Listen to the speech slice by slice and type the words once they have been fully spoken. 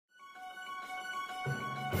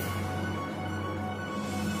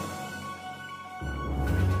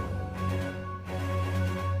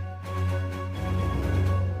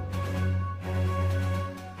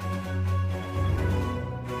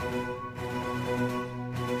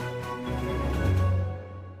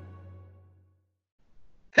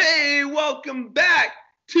welcome back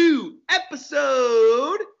to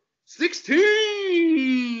episode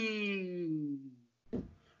 16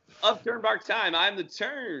 of Turn Bark Time. I'm the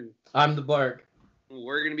Turn. I'm the Bark.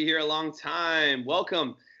 We're going to be here a long time.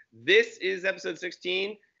 Welcome. This is episode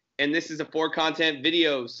 16, and this is a for-content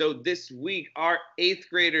video. So this week, our 8th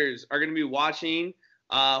graders are going to be watching,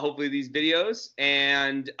 hopefully, these videos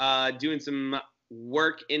and doing some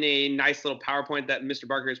work in a nice little PowerPoint that Mr.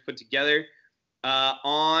 Barker has put together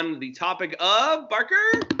on the topic of, Barker?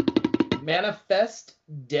 Manifest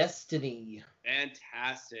Destiny.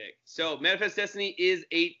 Fantastic. So Manifest Destiny is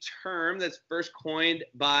a term that's first coined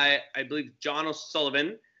by, I believe, John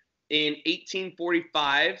O'Sullivan in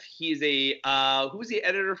 1845. He is who was the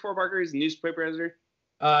editor for, Barker? He's a newspaper editor?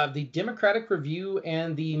 The Democratic Review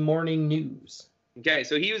and the Morning News. Okay,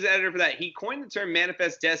 so he was the editor for that. He coined the term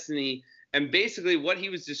Manifest Destiny, and basically what he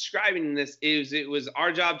was describing in this is it was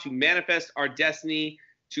our job to manifest our destiny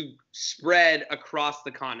to spread across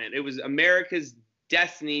the continent. It was America's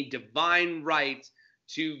destiny, divine right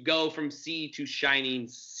to go from sea to shining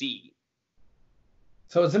sea.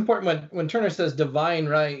 So it's important when Turner says divine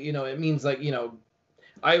right, it means like,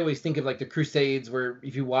 I always think of like the Crusades, where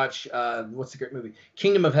if you watch, what's the great movie?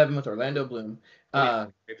 Kingdom of Heaven with Orlando Bloom.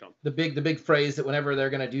 Great film. The big phrase that whenever they're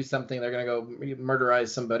going to do something, they're going to go murderize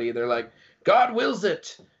somebody. They're like, God wills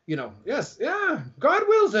it. Yes, yeah, God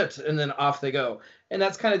wills it. And then off they go. And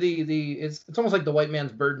that's kind of it's almost like the white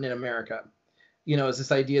man's burden in America. Is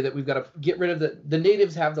this idea that we've got to get rid of the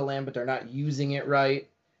natives have the land, but they're not using it right.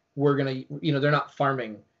 We're going to, they're not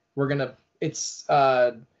farming. It's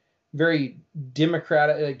very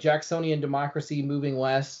democratic, like Jacksonian democracy moving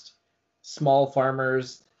west, small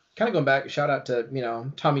farmers, kind of going back, shout out to,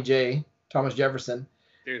 Thomas Jefferson.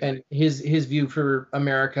 Seriously. And his view for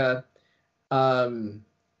America.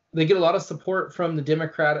 They get a lot of support from the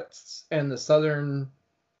Democrats and the Southern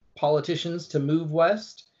politicians to move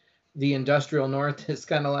west. The industrial North is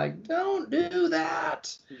kind of like, don't do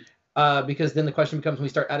that. Because then the question becomes, when we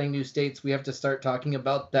start adding new states, we have to start talking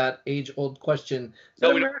about that age-old question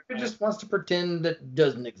that America just wants to pretend that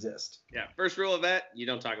doesn't exist. Yeah, first rule of that, you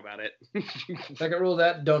don't talk about it. Second rule of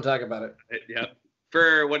that, don't talk about it. Yeah.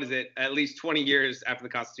 For, at least 20 years after the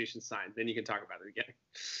Constitution's signed, then you can talk about it again.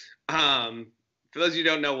 For those of you who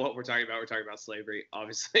don't know what we're talking about slavery,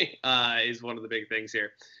 obviously, is one of the big things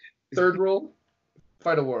here. Third rule,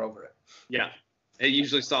 fight a war over it. Yeah, it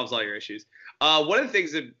usually solves all your issues. One of the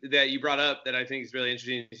things that you brought up that I think is really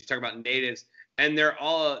interesting is you talk about natives, and the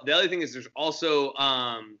other thing is there's also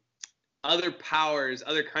other powers,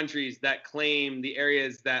 other countries that claim the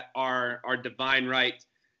areas that are divine right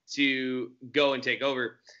to go and take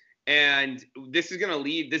over. And this is going to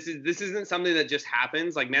lead, this isn't something that just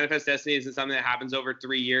happens. Like Manifest Destiny isn't something that happens over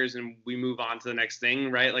 3 years and we move on to the next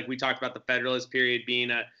thing, right? Like we talked about the Federalist period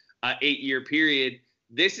being a 8-year period.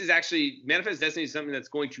 This is actually, Manifest Destiny is something that's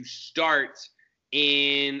going to start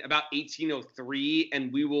in about 1803,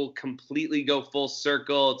 and we will completely go full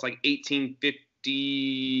circle. It's like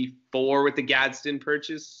 1854 with the Gadsden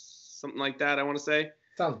Purchase, something like that, I want to say.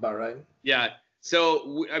 Sounds about right. Yeah.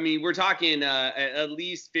 So, I mean, we're talking at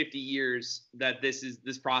least 50 years that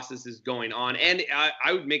this process is going on. And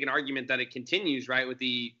I would make an argument that it continues, right, with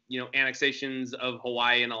the, annexations of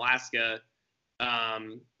Hawaii and Alaska,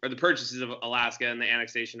 or the purchases of Alaska and the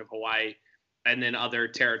annexation of Hawaii, and then other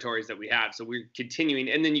territories that we have. So we're continuing.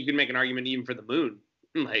 And then you can make an argument even for the moon,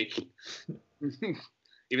 like,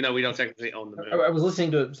 even though we don't technically own the moon. I was listening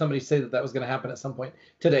to somebody say that was going to happen at some point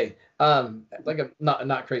today. Like a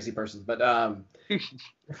not crazy person, but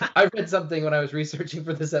I read something when I was researching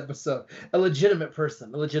for this episode. A legitimate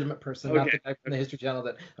person, okay. Not the guy from the History Channel.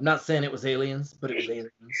 That I'm not saying it was aliens, but it was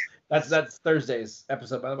aliens. That's Thursday's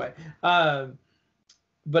episode, by the way.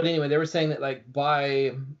 But anyway, they were saying that like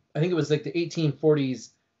by, I think it was like the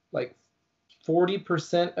 1840s, like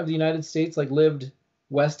 40% of the United States like lived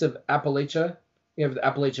west of Appalachia. You have the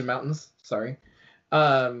Appalachian Mountains, sorry,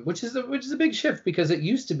 which is a big shift, because it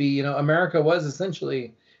used to be, America was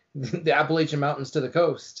essentially the Appalachian Mountains to the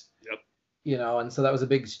coast. Yep. And so that was a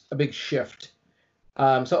big shift.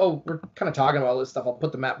 We're kind of talking about all this stuff. I'll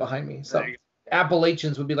put the map behind me. So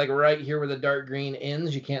Appalachians would be like right here where the dark green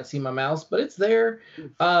ends. You can't see my mouse, but it's there.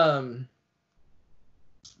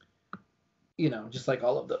 Just like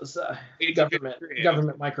all of those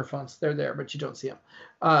government microphones, they're there, but you don't see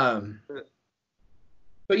them.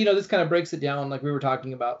 But, this kind of breaks it down like we were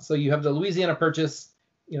talking about. So you have the Louisiana Purchase,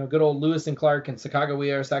 good old Lewis and Clark and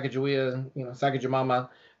Sacagawea, Sacagawea,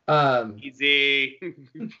 Sacagawea. Easy.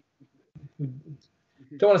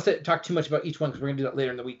 Don't want to talk too much about each one because we're going to do that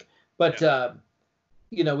later in the week. But,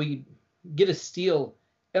 we get a steal.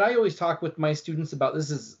 And I always talk with my students about, this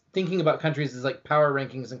is thinking about countries as like power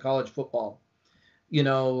rankings in college football. You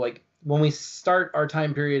know, like when we start our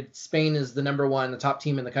time period, Spain is the number one, the top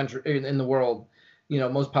team in the country, in the world, you know,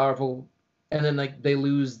 most powerful. And then like they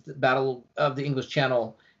lose the Battle of the English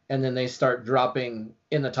Channel, and then they start dropping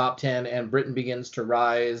in the top 10, and Britain begins to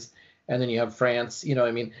rise. And then you have France, you know what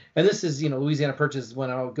I mean? And this is, you know, Louisiana Purchase when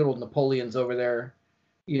good old Napoleon's over there,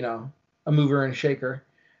 you know, a mover and shaker.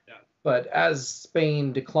 Yeah. But as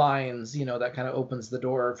Spain declines, you know, that kind of opens the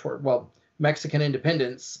door for, well, Mexican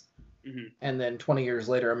independence. Mm-hmm. And then 20 years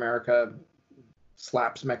later, America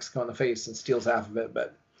slaps Mexico in the face and steals half of it.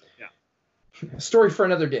 But yeah, story for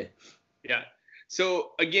another day. Yeah.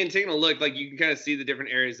 So again, taking a look, like you can kind of see the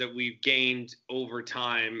different areas that we've gained over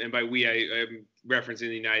time, and by we, I'm referencing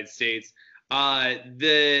the United States.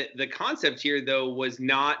 The concept here, though, was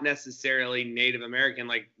not necessarily Native American,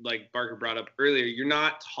 like Barker brought up earlier. You're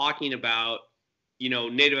not talking about, you know,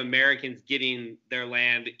 Native Americans getting their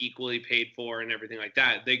land equally paid for and everything like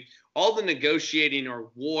that. All the negotiating or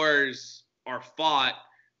wars are fought,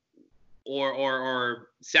 or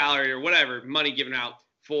salary or whatever, money given out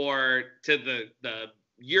to the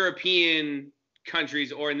European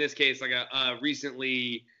countries, or in this case, like a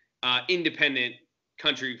recently independent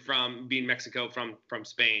country from being Mexico from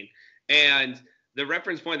Spain. And the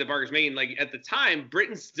reference point that Barker's making, like at the time,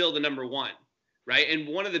 Britain's still the number one, right? And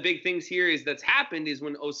one of the big things here is that's happened is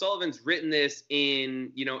when O'Sullivan's written this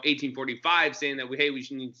in, you know, 1845, saying that we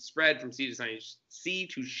should need to spread from sea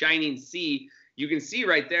to shining sea. You can see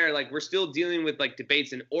right there, like we're still dealing with like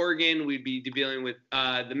debates in Oregon. We'd be dealing with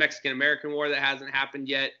the Mexican-American War that hasn't happened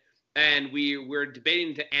yet, and we're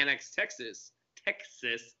debating to annex Texas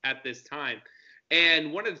at this time.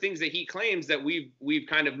 And one of the things that he claims that we've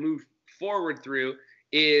kind of moved forward through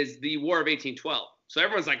is the War of 1812. So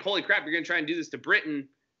everyone's like, "Holy crap, you're going to try and do this to Britain?"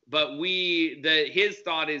 But his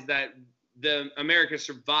thought is that America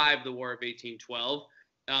survived the War of 1812.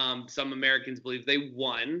 Some Americans believe they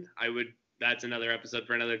won. That's another episode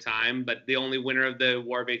for another time. But the only winner of the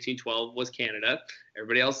War of 1812 was Canada.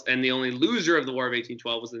 Everybody else, and the only loser of the War of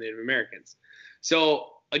 1812 was the Native Americans.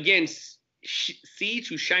 So again, sea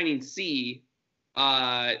to shining sea.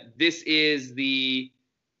 This is the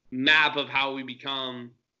map of how we become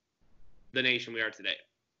the nation we are today.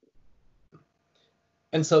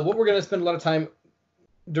 And so what we're going to spend a lot of time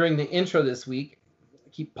during the intro this week,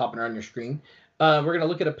 keep popping around your screen, we're going to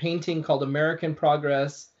look at a painting called American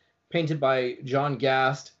Progress, painted by John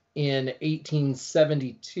Gast in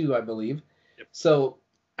 1872, I believe. Yep. So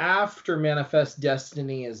after Manifest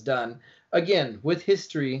Destiny is done, again, with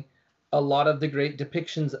history, a lot of the great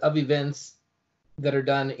depictions of events that are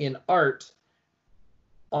done in art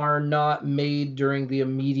are not made during the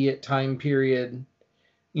immediate time period.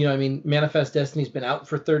 You know, I mean, Manifest Destiny's been out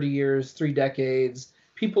for 30 years, 3 decades.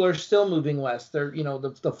 People are still moving west. They're, you know,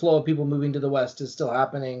 the flow of people moving to the west is still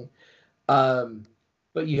happening.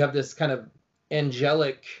 But you have this kind of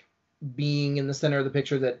angelic being in the center of the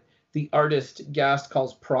picture that the artist Gast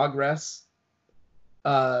calls progress.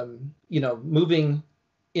 You know, moving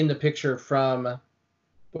in the picture from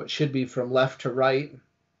what should be from left to right.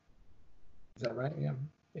 Is that right?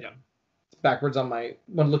 Yeah. It's backwards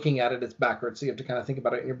when looking at it, it's backwards. So you have to kind of think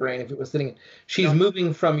about it in your brain. If it was sitting, she's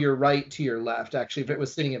moving from your right to your left, actually, if it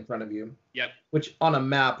was sitting in front of you. Yep. Which on a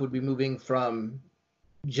map would be moving from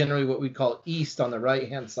generally what we call east on the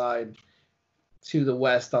right-hand side to the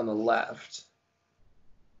west on the left.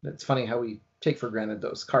 It's funny how we take for granted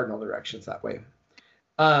those cardinal directions that way.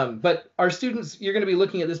 But our students, you're going to be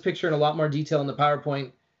looking at this picture in a lot more detail in the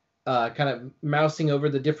PowerPoint, kind of mousing over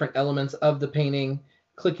the different elements of the painting,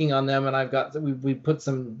 clicking on them, and we put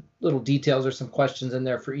some little details or some questions in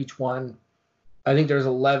there for each one. I think there's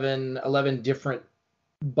 11 different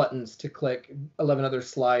buttons to click, 11 other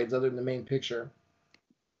slides other than the main picture.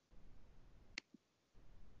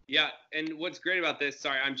 Yeah, and what's great about this,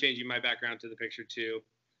 sorry, I'm changing my background to the picture too.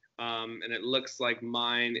 And it looks like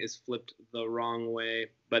mine is flipped the wrong way,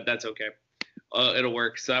 but that's okay. It'll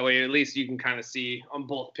work. So that way, at least you can kind of see on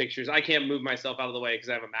both pictures. I can't move myself out of the way because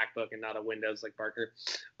I have a MacBook and not a Windows like Barker,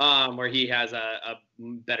 where he has a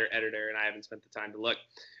better editor, and I haven't spent the time to look.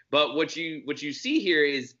 But what you see here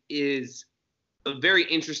is a very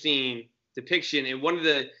interesting depiction, and one of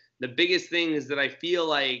the biggest things that I feel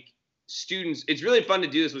like students, it's really fun to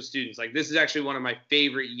do this with students. Like, this is actually one of my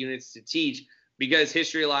favorite units to teach, because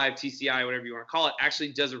History Alive, TCI, whatever you want to call it,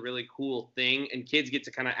 actually does a really cool thing, and kids get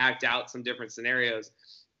to kind of act out some different scenarios.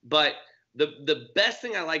 But the best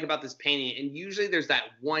thing I like about this painting, and usually there's that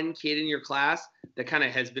one kid in your class that kind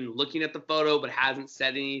of has been looking at the photo but hasn't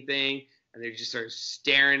said anything, and they're just sort of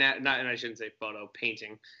staring at, and I shouldn't say photo,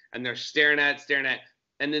 painting, and they're staring at,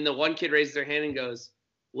 and then the one kid raises their hand and goes,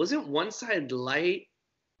 wasn't one side light,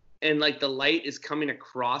 and like the light is coming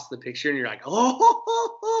across the picture, and you're like,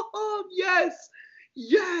 oh, yes,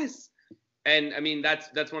 yes. And I mean,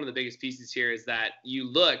 that's one of the biggest pieces here is that you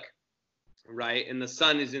look, right, and the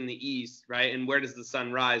sun is in the east, right, and where does the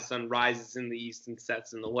sun rise? Sun rises in the east and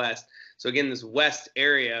sets in the west. So again, this west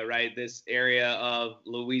area, right, this area of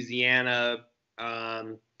Louisiana,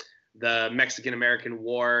 the Mexican-American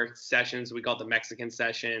War sessions, we call it the Mexican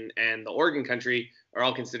Cession, and the Oregon Country are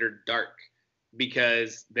all considered dark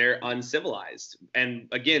because they're uncivilized. And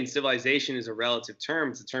again, civilization is a relative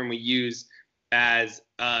term. It's a term we use as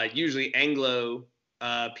usually Anglo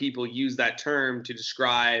people use that term to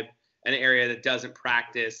describe an area that doesn't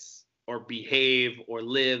practice or behave or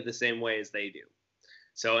live the same way as they do.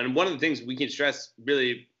 So, and one of the things we can stress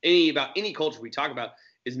really about any culture we talk about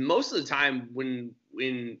is most of the time when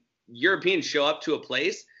Europeans show up to a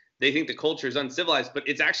place, they think the culture is uncivilized, but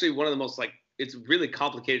it's actually one of the most it's really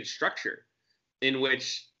complicated structure in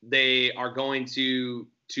which they are going to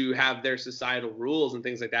have their societal rules and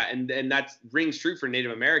things like that. And that rings true for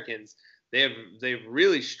Native Americans. They have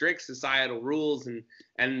really strict societal rules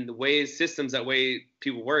and the systems that way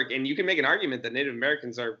people work. And you can make an argument that Native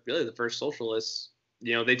Americans are really the first socialists.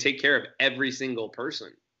 They take care of every single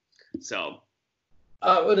person. So.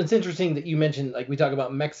 But it's interesting that you mentioned, we talk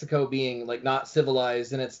about Mexico being not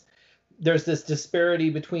civilized, and there's this disparity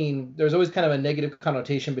between, there's always kind of a negative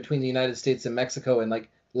connotation between the United States and Mexico and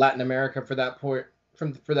Latin America for that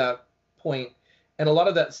point. And a lot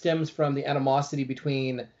of that stems from the animosity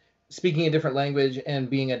between speaking a different language and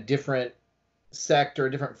being a different sect or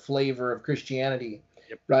a different flavor of Christianity,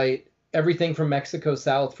 yep. Right? Everything from Mexico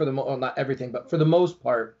south, not everything, but for the most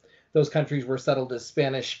part, those countries were settled as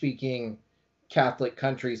Spanish-speaking Catholic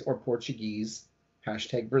countries or Portuguese,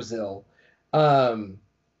 #Brazil. And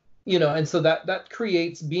so that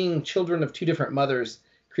creates, being children of two different mothers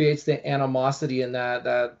creates the animosity and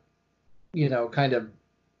that kind of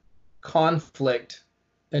conflict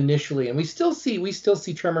initially, and we still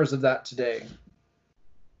see tremors of that today.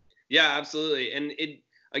 Yeah, absolutely. And it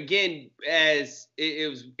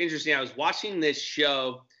was interesting. I was watching this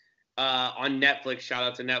show on Netflix. Shout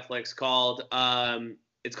out to Netflix, called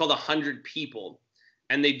it's called 100 People,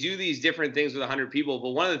 and they do these different things with 100 people.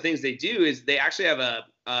 But one of the things they do is they actually have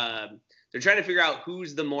they're trying to figure out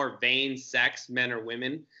who's the more vain sex, men or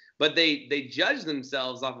women. But they judge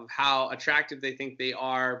themselves off of how attractive they think they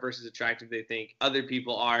are versus attractive they think other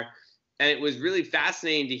people are. And it was really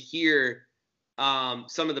fascinating to hear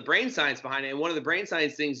some of the brain science behind it. And one of the brain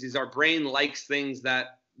science things is our brain likes things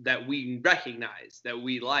that we recognize, that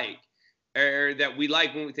we like, or that we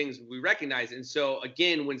like when things we recognize. And so,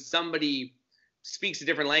 again, when somebody speaks a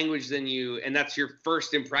different language than you, and that's your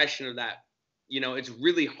first impression of that, it's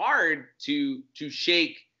really hard to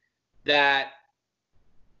shake that.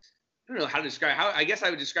 I don't know how to describe I guess I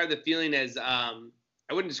would describe the feeling as I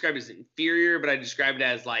wouldn't describe it as inferior, but I describe it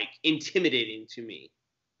as intimidating to me.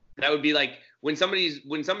 That would be when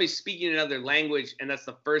somebody's speaking another language and that's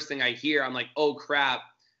the first thing I hear, I'm like, oh crap,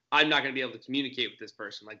 I'm not going to be able to communicate with this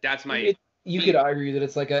person. That's my. You could argue that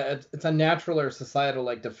it's a natural or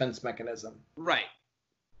societal defense mechanism. Right.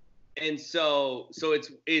 And so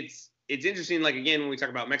it's interesting. Again, when we talk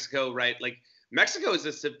about Mexico, right? Mexico is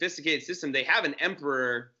a sophisticated system. They have an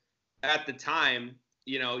emperor at the time,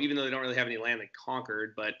 even though they don't really have any land they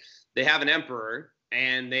conquered, but they have an emperor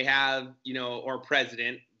and they have, or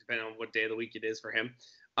president, depending on what day of the week it is for him.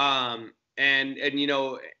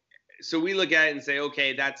 So we look at it and say,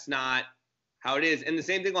 okay, that's not how it is. And the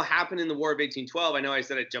same thing will happen in the War of 1812. I know I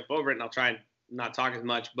said I'd jump over it and I'll try and not talk as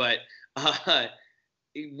much, but the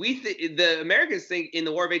Americans think in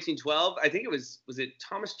the War of 1812, I think was it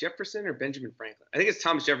Thomas Jefferson or Benjamin Franklin? I think it's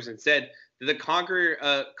Thomas Jefferson said that the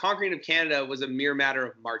conquering of Canada was a mere matter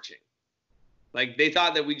of marching. They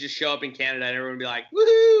thought that we'd just show up in Canada and everyone would be like,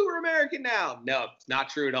 woohoo, we're American now. No, it's not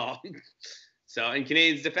true at all. And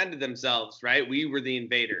Canadians defended themselves, right? We were the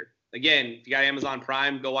invader. Again, if you got Amazon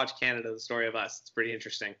Prime, go watch Canada, the Story of Us. It's pretty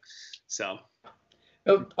interesting. So.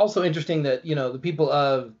 Also interesting that, the people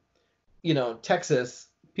of, Texas,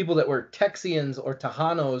 people that were Texians or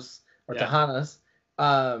Tejanos or Tejanas,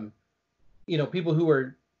 people who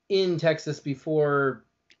were in Texas before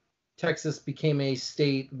Texas became a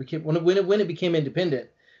state, when it became independent,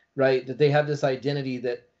 right? That they have this identity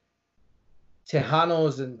that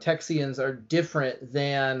Tejanos and Texians are different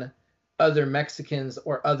than other Mexicans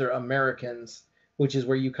or other Americans, which is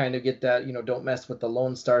where you kind of get that, don't mess with the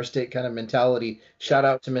Lone Star State kind of mentality. Shout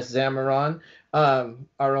out to Miss Zamaron,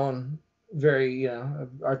 our own very,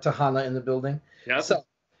 our Tejana in the building. Yep. So,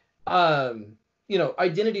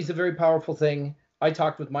 identity is a very powerful thing. I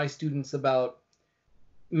talked with my students about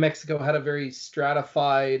Mexico had a very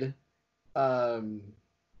stratified kind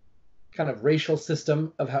of racial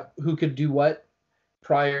system of who could do what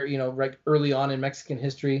prior, right early on in Mexican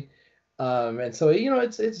history. And so,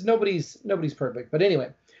 it's nobody's perfect. But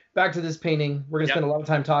anyway, back to this painting. We're going to spend a lot of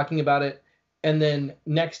time talking about it. And then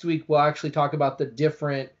next week, we'll actually talk about the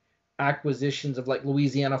different acquisitions of like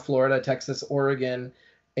Louisiana, Florida, Texas, Oregon,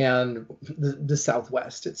 and the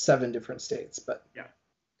Southwest. It's 7 different states. But yeah.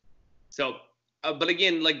 So, but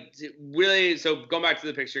again, like really, so going back to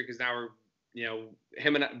the picture, because now we're,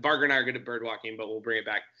 Barker and I are good at bird walking, but we'll bring it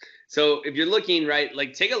back. So if you're looking, right,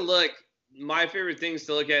 like take a look. My favorite things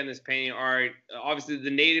to look at in this painting are obviously the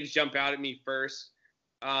natives jump out at me first,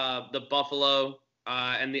 the buffalo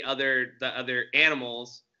and the other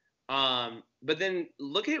animals. But then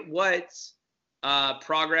look at what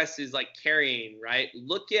Progress is like carrying, right?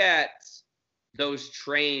 Look at those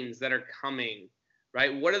trains that are coming,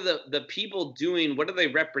 right? What are the people doing? What do they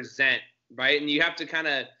represent, right? And you have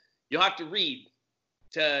to you'll have to read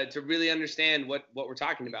to really understand what we're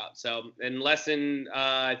talking about. So in lesson,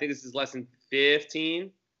 I think this is lesson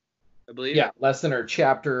 15, I believe. Yeah, lesson or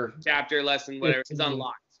chapter. Chapter, lesson, whatever. 15. It's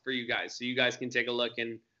unlocked for you guys. So you guys can take a look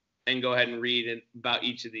and go ahead and read about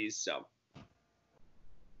each of these. So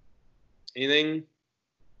anything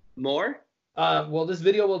more? Well, this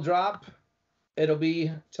video will drop. It'll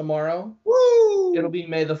be tomorrow. Woo! It'll be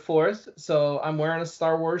May the 4th. So I'm wearing a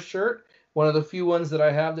Star Wars shirt. One of the few ones that I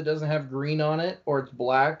have that doesn't have green on it, or it's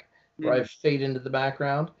black, where I fade into the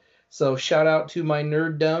background. So shout out to my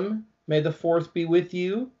nerddom. May the 4th be with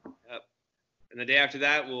you. Yep. And the day after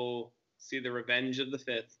that, we'll see the Revenge of the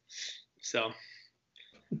 5th. So,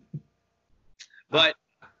 but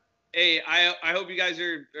hey, I hope you guys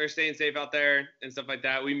are staying safe out there and stuff like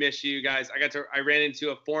that. We miss you guys. I ran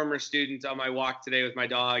into a former student on my walk today with my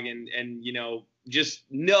dog, and just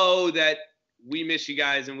know that we miss you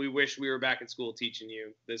guys, and we wish we were back at school teaching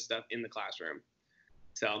you this stuff in the classroom.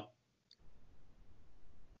 So,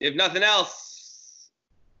 if nothing else,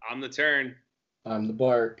 I'm the Turn. I'm the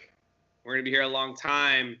Bark. We're going to be here a long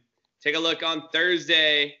time. Take a look on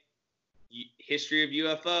Thursday. History of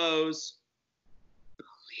UFOs.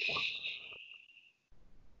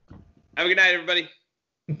 Have a good night, everybody.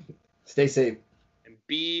 Stay safe. And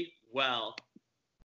be well.